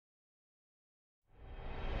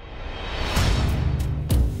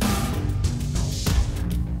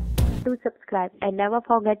do subscribe and never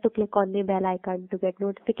forget to click on the bell icon to get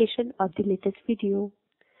notification of the latest video.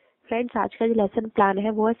 Friends, आज का जो lesson plan है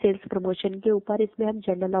वो है sales promotion के ऊपर। इसमें हम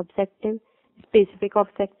जनरल ऑब्जेक्टिव, स्पेसिफिक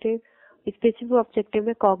ऑब्जेक्टिव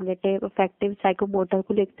में कॉग्निटिव, अफेक्टिव, साइकोमोटर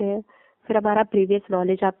को लिखते हैं। फिर हमारा प्रीवियस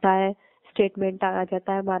नॉलेज आता है, स्टेटमेंट आ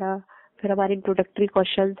जाता है हमारा। फिर हमारे इंट्रोडक्टरी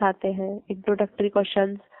क्वेश्चंस आते हैं। इंट्रोडक्टरी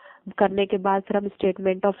क्वेश्चंस करने के बाद फिर हम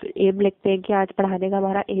स्टेटमेंट ऑफ एम लिखते हैं कि आज पढ़ाने का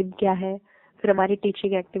हमारा एम क्या है। फिर हमारी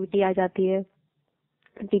टीचिंग एक्टिविटी आ जाती है।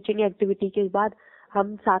 टीचिंग एक्टिविटी के बाद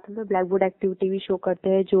हम साथ में ब्लैक बोर्ड एक्टिविटी भी शो करते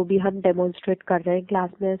हैं। जो भी हम डेमोन्स्ट्रेट कर रहे हैं क्लास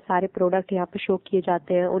में, सारे प्रोडक्ट यहाँ पे शो किए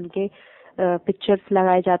जाते हैं, उनके पिक्चर्स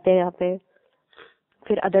लगाए जाते हैं यहाँ पे।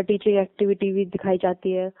 फिर अदर टीचिंग एक्टिविटी भी दिखाई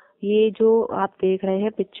जाती है। ये जो आप देख रहे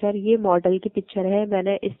हैं पिक्चर, ये मॉडल की पिक्चर है।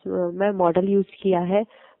 मैं मॉडल यूज किया है,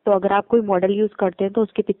 तो अगर आप कोई मॉडल यूज करते हैं तो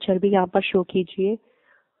उसकी पिक्चर भी यहाँ पर शो कीजिए।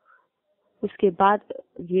 उसके बाद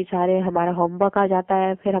ये सारे हमारा होमवर्क आ जाता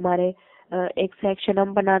है। फिर हमारे एक सेक्शन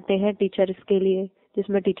हम बनाते हैं टीचर्स के लिए,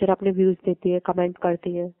 जिसमें टीचर अपने व्यूज देती है, कमेंट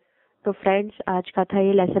करती है। तो फ्रेंड्स, आज का था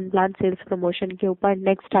ये लेसन प्लान सेल्स प्रमोशन के ऊपर।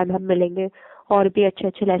 नेक्स्ट टाइम हम मिलेंगे और भी अच्छे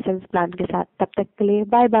अच्छे लेसन प्लान के साथ। तब तक के लिए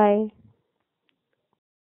बाय बाय।